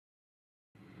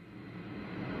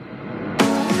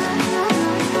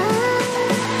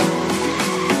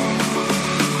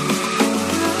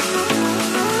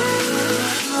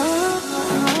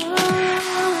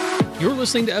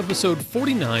listening to episode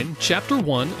 49, chapter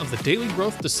 1 of the Daily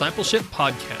Growth Discipleship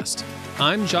Podcast.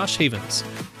 I'm Josh Havens.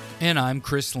 And I'm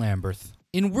Chris Lamberth.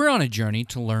 And we're on a journey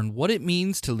to learn what it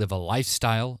means to live a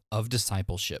lifestyle of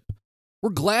discipleship.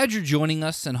 We're glad you're joining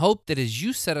us and hope that as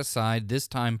you set aside this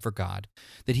time for God,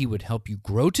 that He would help you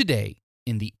grow today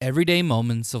in the everyday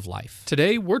moments of life.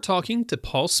 Today, we're talking to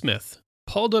Paul Smith.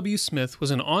 Paul W. Smith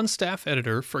was an on-staff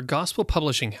editor for Gospel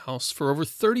Publishing House for over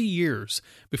 30 years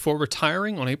before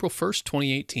retiring on April 1st,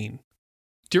 2018.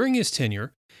 During his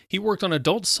tenure, he worked on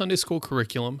adult Sunday school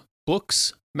curriculum,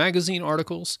 books, magazine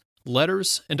articles,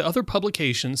 letters, and other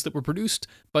publications that were produced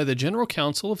by the General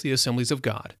Council of the Assemblies of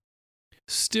God.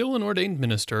 Still an ordained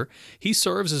minister, he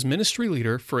serves as ministry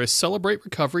leader for a Celebrate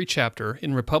Recovery chapter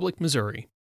in Republic, Missouri.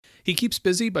 He keeps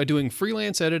busy by doing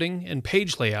freelance editing and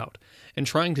page layout, and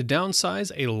trying to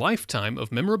downsize a lifetime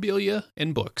of memorabilia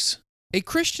and books. A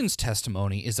Christian's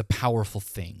testimony is a powerful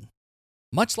thing.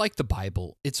 Much like the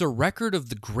Bible, it's a record of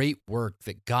the great work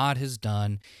that God has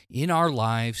done in our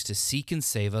lives to seek and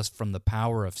save us from the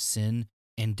power of sin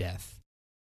and death.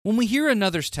 When we hear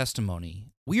another's testimony,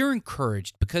 we are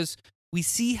encouraged because we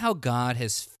see how God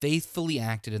has faithfully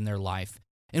acted in their life,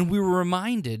 and we were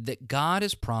reminded that God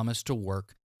has promised to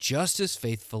work just as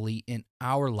faithfully in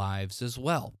our lives as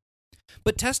well.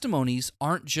 But testimonies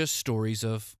aren't just stories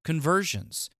of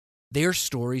conversions. They are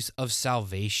stories of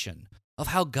salvation, of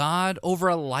how God over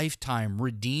a lifetime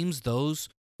redeems those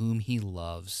whom He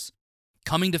loves.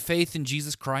 Coming to faith in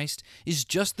Jesus Christ is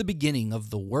just the beginning of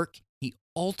the work He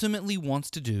ultimately wants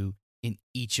to do in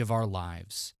each of our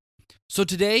lives. So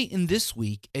today and this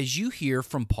week, as you hear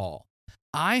from Paul,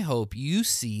 I hope you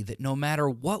see that no matter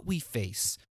what we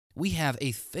face, we have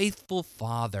a faithful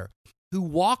Father who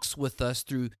walks with us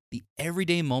through the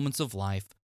everyday moments of life,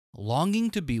 longing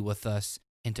to be with us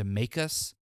and to make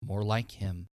us more like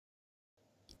Him.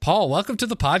 Paul, welcome to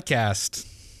the podcast.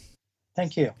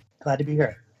 Thank you. Glad to be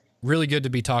here. Really good to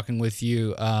be talking with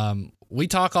you. We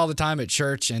talk all the time at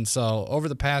church, and so over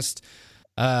the past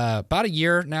about a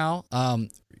year now,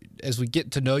 as we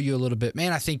get to know you a little bit,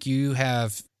 man, I think you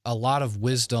have a lot of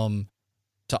wisdom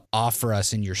to offer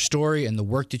us in your story and the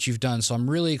work that you've done. So I'm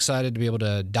really excited to be able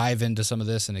to dive into some of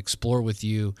this and explore with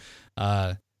you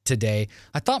today.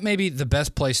 I thought maybe the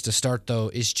best place to start, though,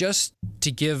 is just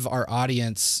to give our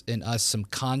audience and us some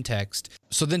context.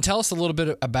 So then tell us a little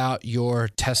bit about your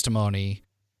testimony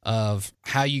of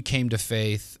how you came to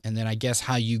faith, and then I guess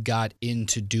how you got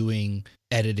into doing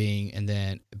editing and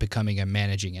then becoming a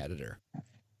managing editor.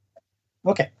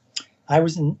 Okay. I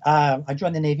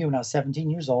joined the Navy when I was 17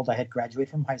 years old. I had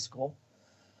graduated from high school,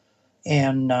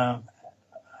 and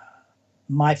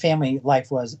my family life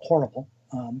was horrible.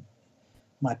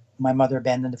 My mother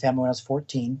abandoned the family when I was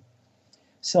 14,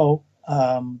 so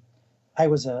I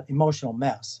was an emotional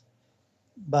mess.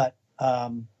 But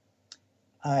when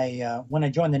I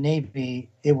joined the Navy,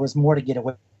 it was more to get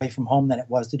away from home than it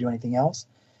was to do anything else.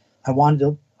 I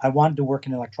wanted to work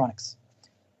in electronics.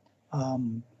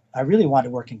 I really wanted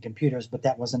to work in computers, but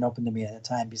that wasn't open to me at the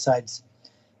time. Besides,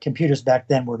 computers back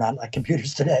then were not like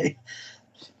computers today.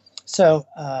 So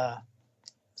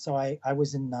I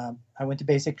went to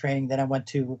basic training. Then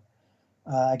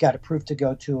I got approved to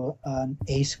go to an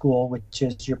A school, which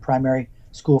is your primary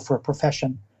school for a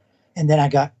profession. And then I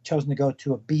got chosen to go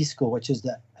to a B school, which is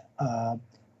the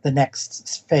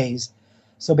next phase.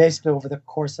 So basically, over the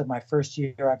course of my first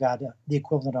year, I got the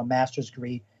equivalent of a master's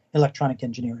degree in electronic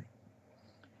engineering.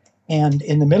 And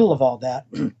in the middle of all that,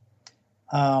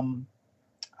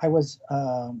 I was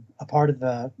a part of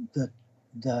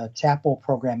the chapel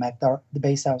program at the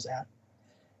base I was at.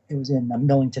 It was in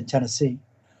Millington, Tennessee,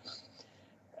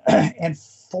 and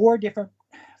four different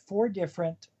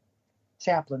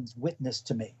chaplains witnessed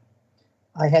to me.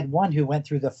 I had one who went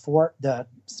through the four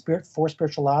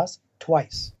spiritual laws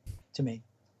twice to me.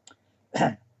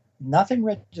 Nothing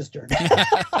registered.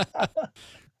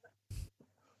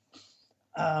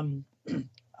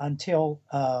 Until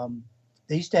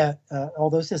they used to,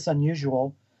 although this is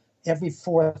unusual, every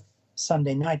fourth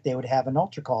Sunday night they would have an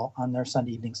altar call on their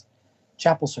Sunday evenings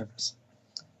chapel service,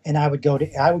 and I would go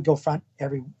front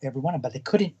every one of them, but they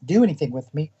couldn't do anything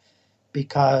with me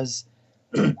because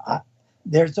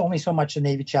there's only so much a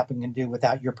Navy chaplain can do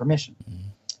without your permission. Mm-hmm.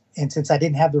 And since I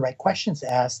didn't have the right questions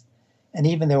asked, and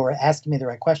even they were asking me the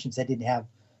right questions, they didn't have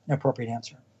an appropriate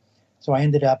answer. So I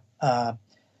ended up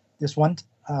this one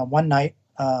night,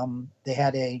 they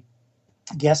had a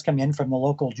guest come in from the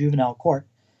local juvenile court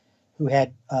who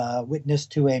had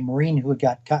witnessed to a Marine who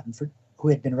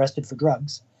had been arrested for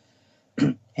drugs,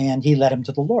 and he led him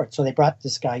to the Lord. So they brought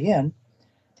this guy in.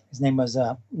 His name was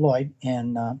Lloyd,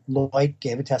 and Lloyd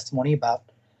gave a testimony about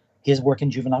his work in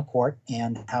juvenile court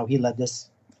and how he led this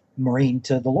Marine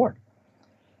to the Lord.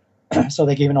 So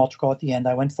they gave an altar call at the end.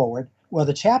 I went forward. Well,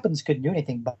 the chaplains couldn't do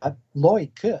anything, but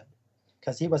Lloyd could,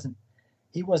 because he was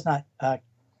not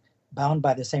bound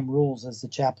by the same rules as the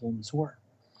chaplains were.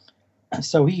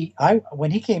 So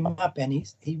when he came up and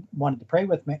he wanted to pray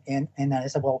with me, and I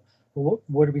said, well,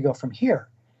 where do we go from here?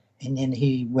 And then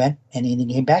he went, and he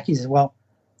came back. He said, well,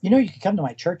 you can come to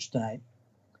my church tonight.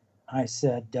 I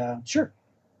said, sure.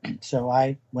 So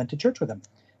I went to church with him.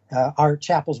 Our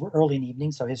chapels were early in the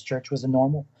evening, so his church was a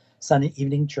normal Sunday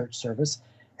evening church service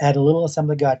at a little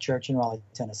Assembly of God church in Raleigh,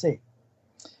 Tennessee.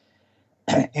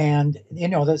 And,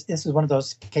 this is one of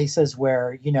those cases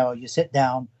where, you sit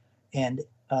down, and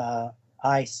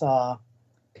I saw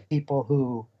people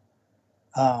who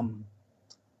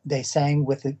they sang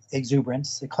with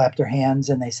exuberance. They clapped their hands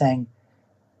and they sang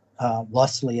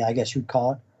lustily, I guess you'd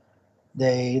call it.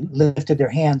 They lifted their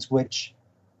hands, which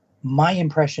my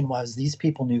impression was these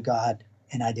people knew God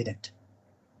and I didn't.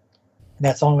 And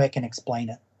that's the only way I can explain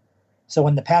it. So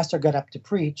when the pastor got up to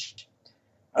preach,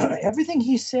 everything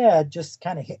he said just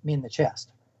kind of hit me in the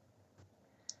chest.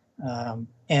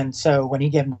 And so when he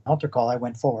gave an altar call, I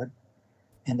went forward,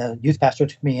 and the youth pastor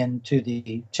took me into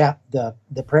the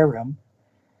prayer room,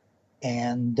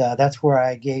 and that's where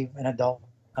I gave an adult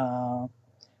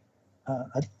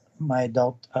my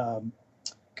adult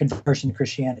conversion to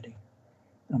Christianity.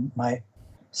 That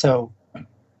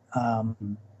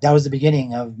was the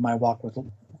beginning of my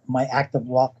active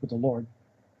walk with the Lord.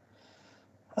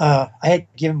 I had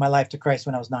given my life to Christ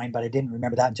when I was 9, but I didn't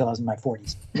remember that until I was in my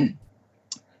 40s.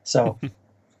 So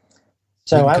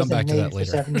I was in the Navy for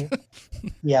 7 years.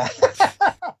 Yeah.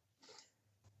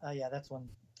 Yeah, that's one.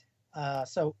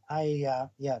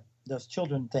 Those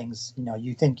children things,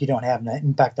 you think you don't have an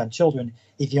impact on children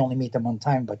if you only meet them one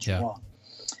time, but you're wrong.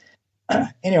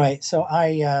 Anyway, so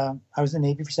I was in the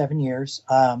Navy for 7 years.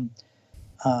 I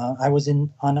was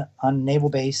on a naval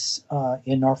base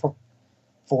in Norfolk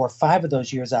for 5 of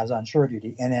those years. I was on shore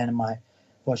duty, and then I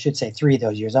should say 3 of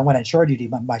those years I went on shore duty.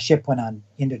 But my ship went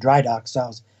into dry dock,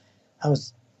 so I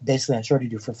was basically on shore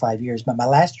duty for 5 years. But my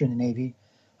last year in the Navy,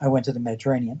 I went to the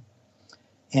Mediterranean,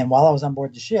 and while I was on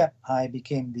board the ship, I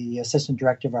became the assistant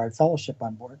director of our fellowship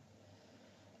on board.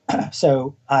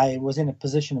 So I was in a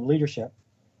position of leadership.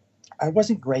 I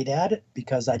wasn't great at it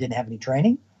because I didn't have any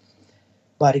training,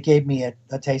 but it gave me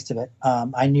a taste of it.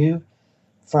 I knew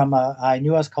I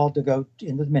was called to go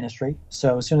into the ministry.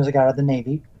 So as soon as I got out of the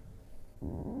Navy,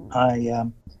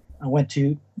 I went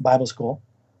to Bible school,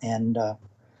 and I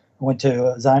went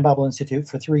to Zion Bible Institute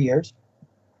for 3 years.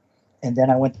 And then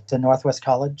I went to Northwest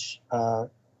College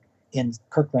in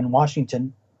Kirkland,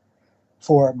 Washington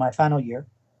for my final year.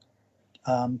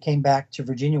 Came back to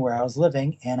Virginia where I was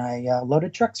living, and I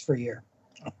loaded trucks for a year.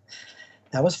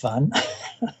 That was fun.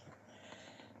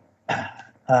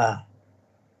 I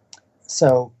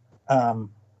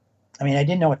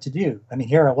didn't know what to do.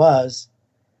 Here I was,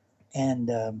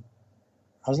 and I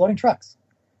was loading trucks.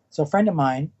 So a friend of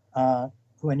mine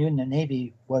who I knew in the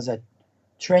Navy was a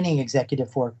training executive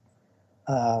for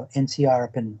NCR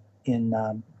up in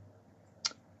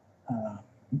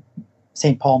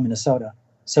St. Paul, Minnesota.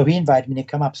 So he invited me to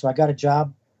come up. So I got a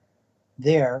job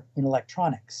there in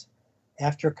electronics.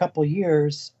 After a couple of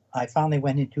years, I finally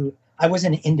I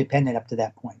wasn't independent up to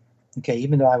that point. Okay,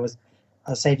 even though I was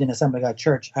saved in Assembly of God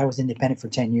Church, I was independent for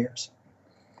 10 years.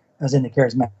 I was in the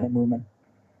charismatic movement.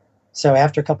 So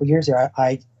after a couple of years there,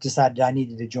 I decided I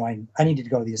needed to go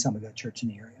to the Assembly of God Church in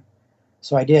the area.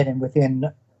 So I did, and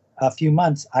within a few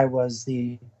months, I was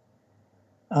the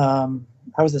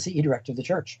CE director of the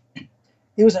church.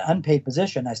 It was an unpaid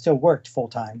position. I still worked full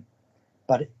time,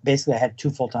 but basically I had 2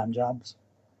 full-time jobs.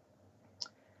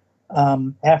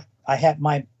 I had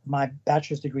my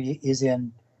bachelor's degree is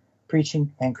in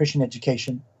preaching and Christian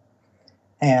education,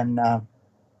 and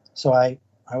so I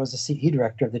was the CE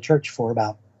director of the church for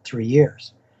about 3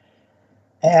 years.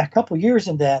 And a couple of years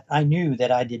in that, I knew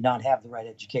that I did not have the right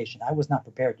education. I was not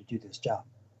prepared to do this job.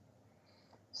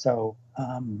 So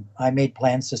I made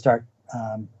plans to start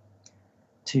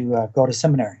to go to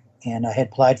seminary, and I had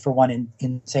applied for one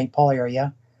in St. Paul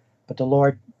area, but the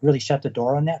Lord really shut the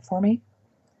door on that for me.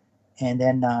 And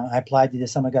then I applied to the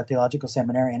Assembly of God Theological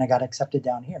Seminary, and I got accepted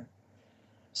down here.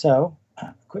 So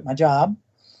I quit my job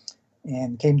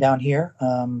and came down here,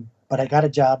 but I got a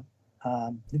job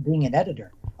being an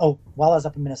editor. Oh, while I was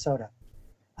up in Minnesota,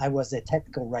 I was a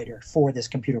technical writer for this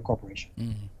computer corporation.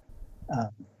 Mm-hmm.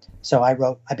 So I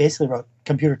basically wrote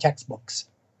computer textbooks.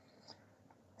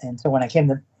 And so when I came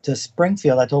to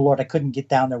Springfield, I told the Lord I couldn't get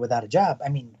down there without a job.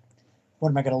 What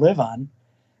am I going to live on?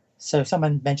 So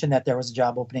someone mentioned that there was a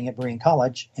job opening at Berean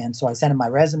College, and so I sent him my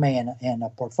resume and a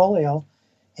portfolio,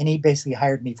 and he basically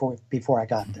hired me before I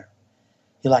got there.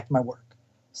 He liked my work.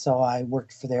 So I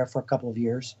worked there for a couple of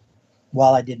years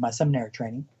while I did my seminary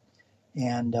training.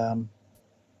 And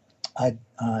I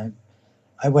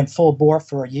went full bore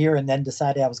for a year and then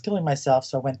decided I was killing myself.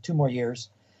 So I went 2 more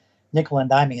years, nickel and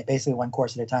diming it, basically one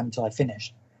course at a time until I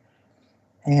finished.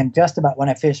 And just about when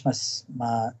I finished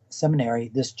my seminary,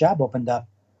 this job opened up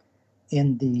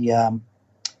in the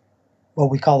what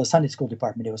we call the Sunday school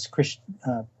department. It was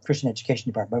Christian education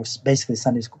department. It was basically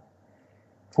Sunday school,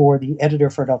 for the editor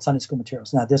for adult Sunday school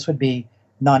materials. Now, this would be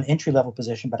non-entry level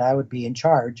position, but I would be in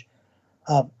charge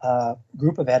of a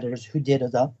group of editors who did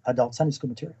adult Sunday school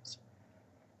materials.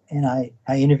 And I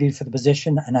interviewed for the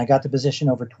position, and I got the position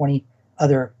over 20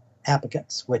 other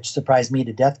applicants, which surprised me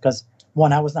to death because,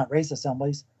 one, I was not raised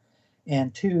assemblies,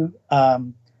 and two,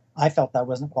 I felt I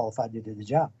wasn't qualified to do the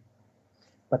job.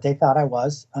 But they thought I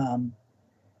was,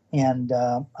 and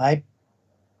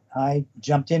I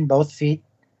jumped in both feet.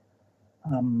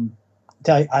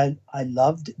 I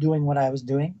loved doing what I was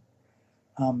doing.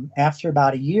 After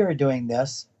about a year doing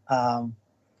this,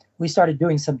 we started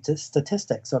doing some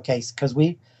statistics, okay, because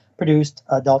we produced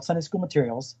adult Sunday school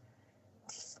materials,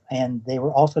 and they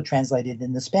were also translated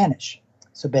into Spanish.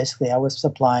 So basically, I was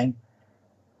supplying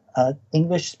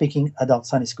English-speaking adult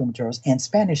Sunday school materials and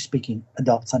Spanish-speaking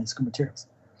adult Sunday school materials.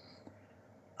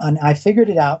 And I figured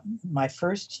it out my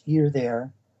first year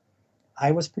there. I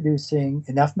was producing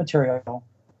enough material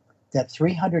that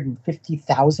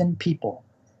 350,000 people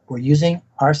were using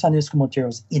our Sunday school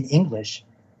materials in English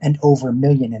and over 1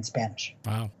 million in Spanish.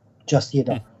 Wow. Just the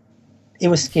adult. It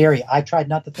was scary. I tried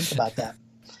not to think about that.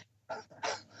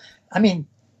 I mean,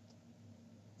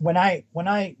 when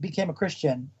I became a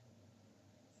Christian,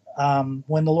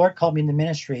 when the Lord called me into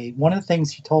ministry, one of the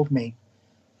things he told me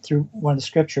through one of the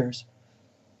scriptures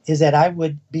is that I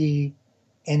would be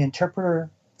an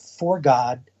interpreter for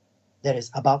God, that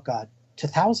is about God, to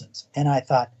thousands. And I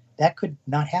thought that could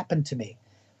not happen to me.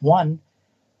 One,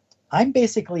 I'm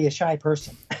basically a shy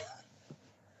person.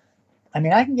 I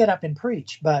mean, I can get up and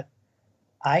preach, but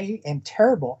I am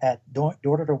terrible at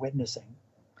door-to-door witnessing.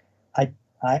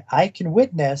 I can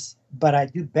witness, but I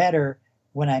do better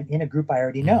when I'm in a group I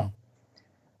already know. Mm-hmm.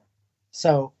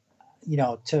 So,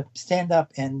 to stand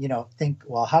up and, think,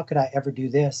 well, how could I ever do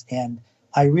this? And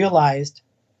I realized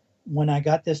when I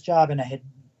got this job and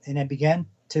I began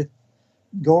to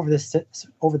go over the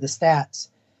stats,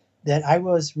 that I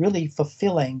was really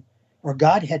fulfilling, or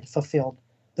God had fulfilled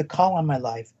the call on my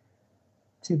life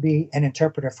to be an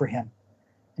interpreter for him.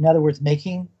 In other words,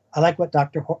 I like what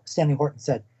Dr. Stanley Horton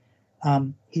said.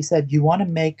 He said, you want to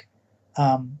make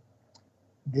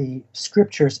the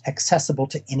scriptures accessible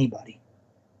to anybody.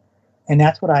 And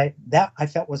that's what I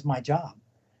felt was my job,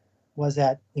 was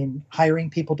that in hiring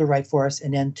people to write for us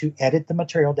and then to edit the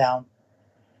material down,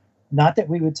 not that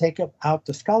we would take out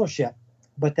the scholarship,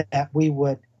 but that we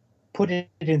would put it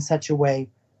in such a way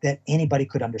that anybody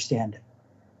could understand it.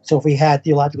 So if we had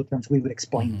theological terms, we would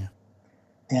explain them.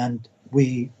 And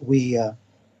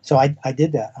so I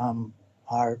did that.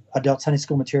 Our adult Sunday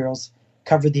school materials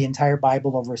covered the entire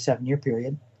Bible over a 7-year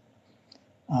period.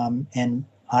 And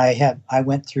I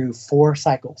went through 4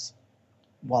 cycles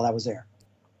while I was there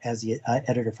as the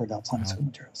editor for adult Sunday school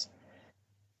materials.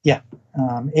 Yeah.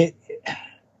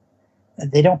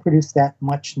 They don't produce that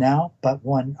much now, but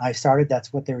when I started,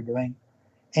 that's what they were doing.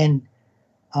 And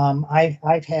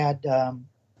I've had,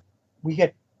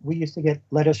 we used to get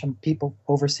letters from people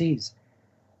overseas.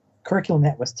 Curriculum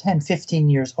that was 10, 15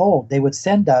 years old, they would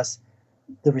send us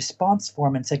the response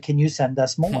form and say, can you send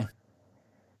us more?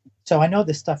 So I know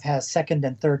this stuff has second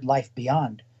and third life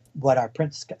beyond what our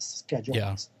print schedule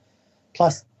is.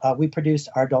 Plus, we produced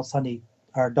our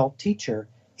adult teacher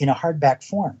in a hardback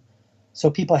form.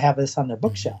 So people have this on their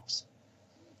bookshelves.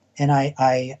 And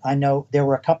I know there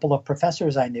were a couple of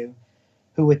professors I knew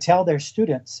who would tell their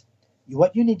students,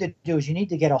 what you need to do is you need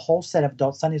to get a whole set of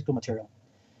adult Sunday school material.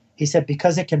 He said,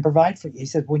 because it can provide for you. He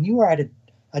said, when you are at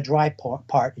a dry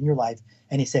part in your life,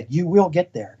 and he said, you will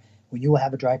get there when you will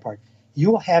have a dry part.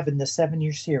 You will have in the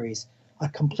 7-year series a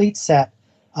complete set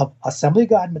of Assembly of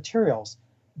God materials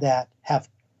that have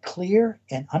clear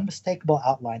and unmistakable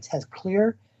outlines, has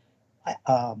clear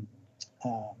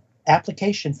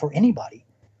application for anybody.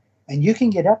 And you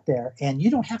can get up there and you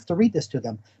don't have to read this to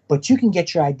them, but you can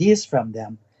get your ideas from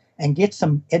them and get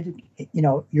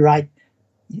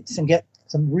get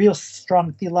some real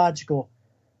strong theological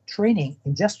training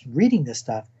in just reading this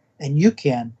stuff, and you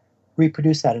can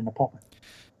reproduce that in the pulpit.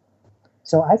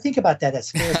 So I think about that as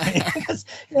scary because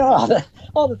all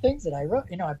the things that I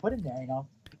wrote, I put in there,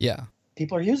 Yeah.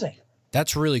 people are using.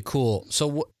 That's really cool.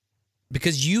 So,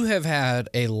 because you have had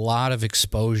a lot of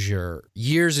exposure,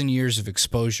 years and years of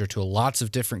exposure to lots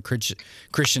of different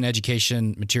Christian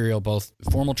education material, both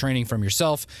formal training from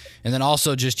yourself and then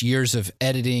also just years of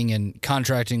editing and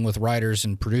contracting with writers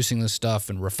and producing this stuff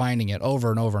and refining it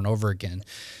over and over and over again.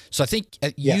 So I think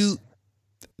Yes.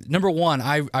 number one,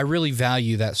 I really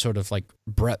value that sort of like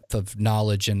breadth of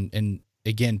knowledge and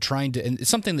again, and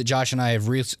it's something that Josh and I have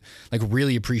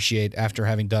really appreciate after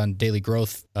having done Daily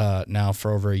Growth now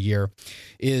for over a year,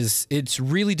 is it's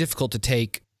really difficult to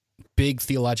take big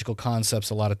theological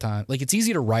concepts a lot of time. Like, it's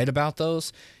easy to write about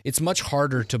those. It's much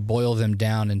harder to boil them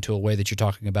down into a way that you're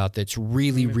talking about that's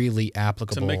really, really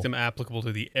applicable. To make them applicable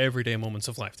to the everyday moments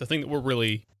of life. The thing that we're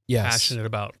really passionate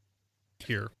about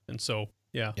here. And so,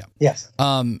 yeah. Yes.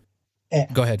 Go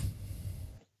ahead.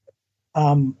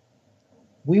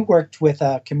 We worked with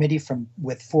a committee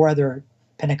with 4 other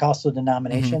Pentecostal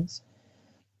denominations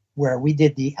where we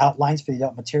did the outlines for the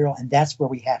adult material, and that's where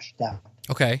we hashed out.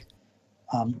 Okay.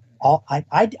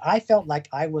 I felt like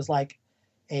I was like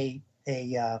they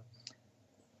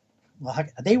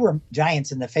were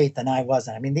giants in the faith and I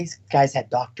wasn't. I mean, these guys had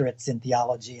doctorates in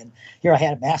theology, and here I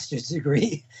had a master's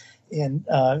degree in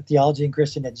theology and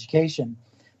Christian education,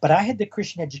 but I had the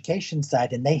Christian education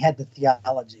side and they had the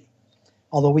theology.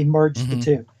 Although we merged the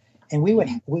two, and we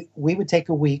would take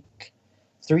a week,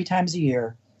 3 times a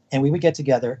year, and we would get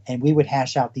together and we would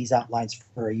hash out these outlines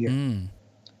for a year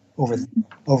over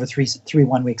three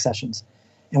 1-week sessions,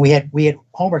 and we had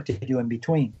homework to do in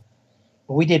between.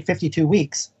 But we did 52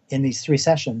 weeks in these 3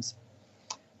 sessions.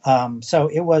 So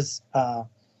it was our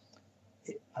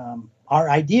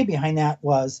idea behind that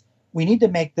was we need to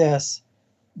make this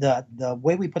the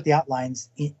way we put the outlines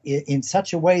in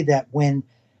such a way that when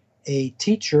a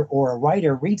teacher or a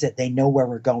writer reads it, they know where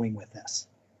we're going with this,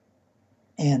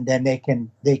 and then they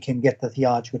can get the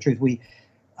theological truth. We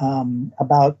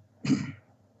about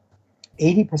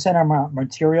 80% of our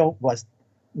material was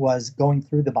going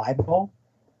through the Bible,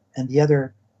 and the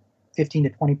other 15 to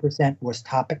 20% was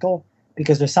topical,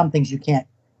 because there's some things you can't,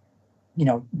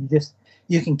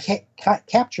 you can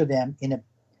capture them in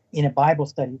a Bible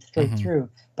study straight through,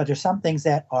 but there's some things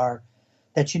that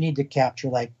you need to capture,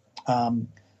 like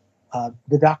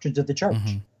the doctrines of the church.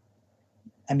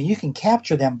 I mean, you can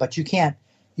capture them, but you can't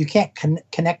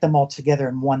connect them all together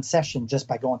in one session just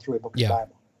by going through a book of the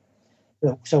Bible.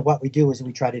 So what we do is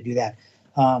we try to do that.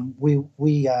 One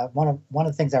of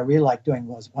the things I really liked doing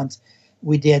was once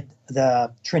we did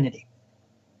the Trinity,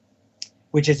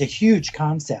 which is a huge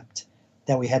concept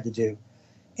that we had to do,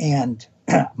 and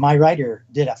my writer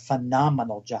did a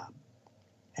phenomenal job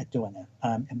at doing it.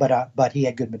 But he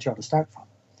had good material to start from.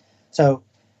 So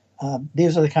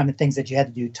these are the kind of things that you had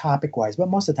to do topic-wise, but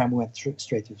most of the time we went straight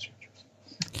through the scriptures.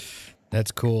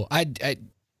 That's cool.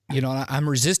 I'm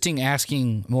resisting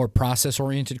asking more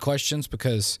process-oriented questions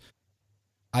because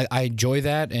I enjoy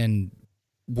that, and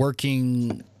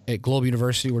working at Global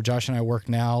University, where Josh and I work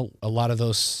now, a lot of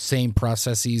those same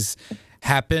processes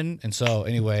happen. And so,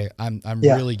 anyway, I'm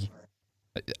really.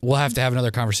 We'll have to have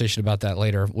another conversation about that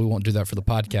later. We won't do that for the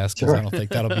podcast because I don't think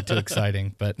that'll be too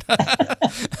exciting. But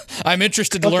I'm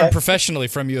interested to learn professionally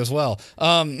from you as well.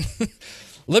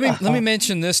 Let me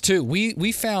mention this too.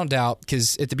 We found out,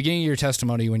 because at the beginning of your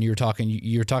testimony, when you were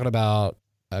talking about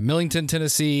Millington,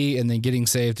 Tennessee, and then getting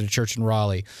saved at a church in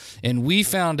Raleigh. And we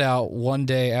found out one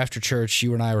day after church,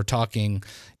 you and I were talking,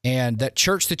 and that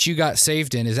church that you got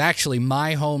saved in is actually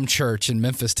my home church in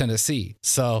Memphis, Tennessee.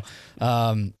 So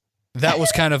that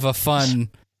was kind of a fun,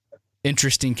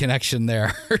 interesting connection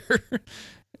there.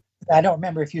 I don't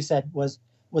remember if you said was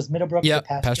Middlebrook the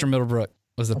pastor? Pastor Middlebrook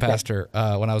was the pastor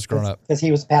when I was growing up. Because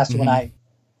he was a pastor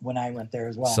when I went there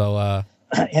as well. So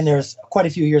and there's quite a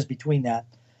few years between that.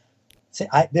 So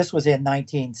this was in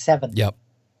 1970. Yep.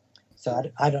 So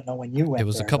I don't know when you went. It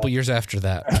was there, a couple years after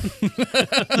that.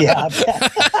 Yeah.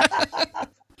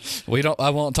 We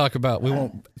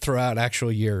won't throw out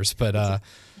actual years, but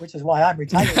which is why I'm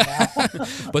retired now.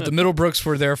 But the Middlebrooks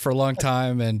were there for a long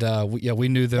time, and we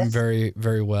knew them very,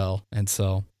 very well, and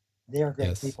so they're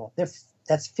great people.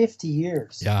 That's 50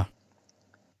 years. Yeah.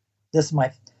 This is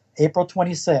my April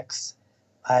 26th.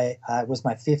 I was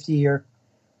my 50-year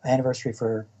anniversary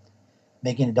for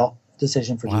making an adult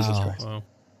decision for Jesus Christ.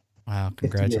 Wow!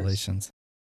 Congratulations.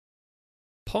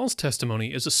 Paul's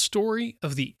testimony is a story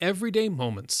of the everyday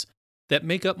moments that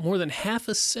make up more than half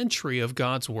a century of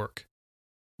God's work.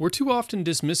 We're too often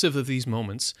dismissive of these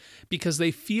moments because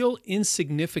they feel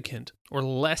insignificant or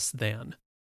less than.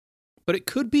 But it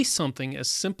could be something as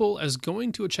simple as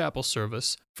going to a chapel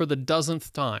service for the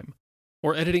dozenth time,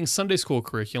 or editing Sunday school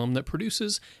curriculum that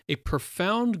produces a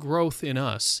profound growth in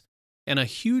us and a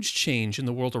huge change in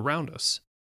the world around us.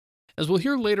 As we'll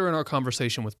hear later in our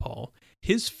conversation with Paul,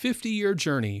 his 50-year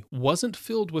journey wasn't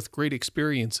filled with great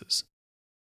experiences.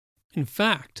 In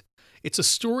fact, it's a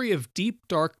story of deep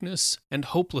darkness and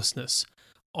hopelessness,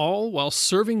 all while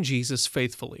serving Jesus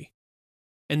faithfully.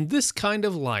 And this kind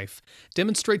of life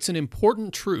demonstrates an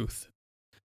important truth.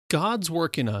 God's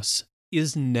work in us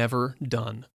is never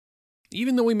done.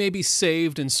 Even though we may be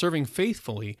saved and serving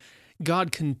faithfully,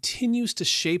 God continues to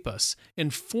shape us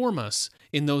and form us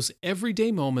in those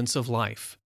everyday moments of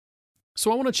life.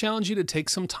 So I want to challenge you to take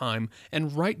some time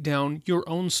and write down your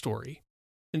own story.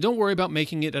 And don't worry about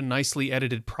making it a nicely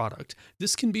edited product.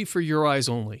 This can be for your eyes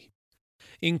only.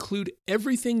 Include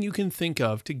everything you can think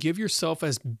of to give yourself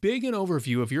as big an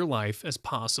overview of your life as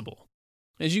possible.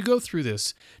 As you go through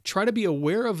this, try to be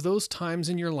aware of those times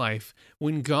in your life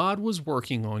when God was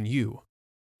working on you.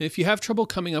 If you have trouble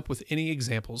coming up with any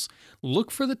examples,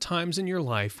 look for the times in your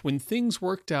life when things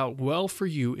worked out well for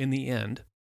you in the end,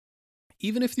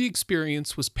 even if the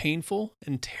experience was painful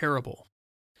and terrible.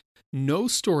 No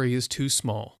story is too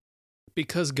small,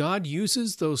 because God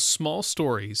uses those small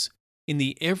stories in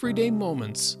the everyday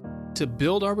moments to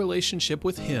build our relationship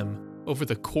with Him over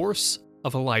the course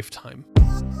of a lifetime.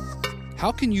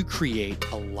 How can you create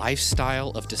a lifestyle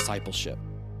of discipleship?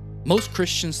 Most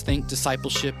Christians think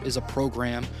discipleship is a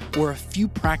program or a few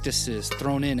practices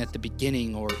thrown in at the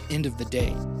beginning or end of the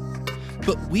day.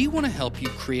 But we want to help you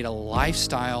create a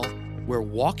lifestyle where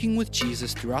walking with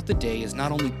Jesus throughout the day is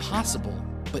not only possible,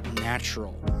 but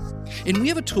natural. And we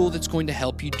have a tool that's going to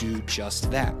help you do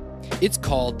just that. It's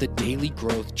called the Daily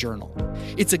Growth Journal.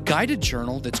 It's a guided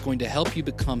journal that's going to help you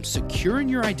become secure in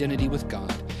your identity with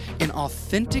God and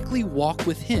authentically walk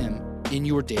with Him in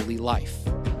your daily life.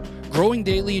 Growing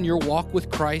daily in your walk with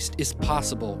Christ is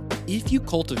possible if you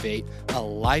cultivate a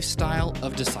lifestyle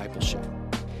of discipleship.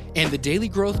 And the Daily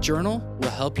Growth Journal will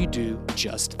help you do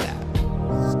just that.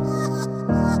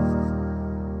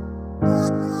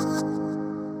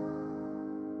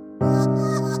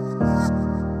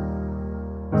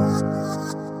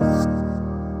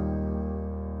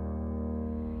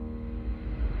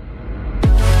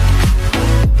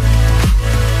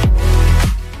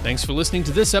 Thanks for listening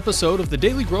to this episode of the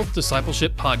Daily Growth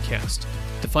Discipleship Podcast.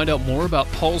 To find out more about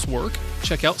Paul's work,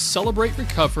 check out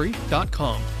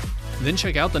CelebrateRecovery.com. Then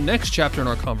check out the next chapter in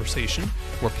our conversation,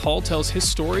 where Paul tells his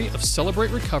story of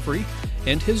Celebrate Recovery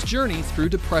and his journey through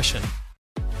depression.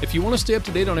 If you want to stay up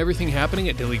to date on everything happening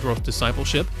at Daily Growth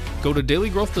Discipleship, go to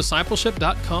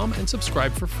dailygrowthdiscipleship.com and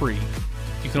subscribe for free.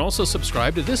 You can also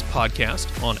subscribe to this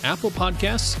podcast on Apple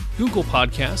Podcasts, Google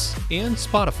Podcasts, and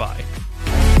Spotify.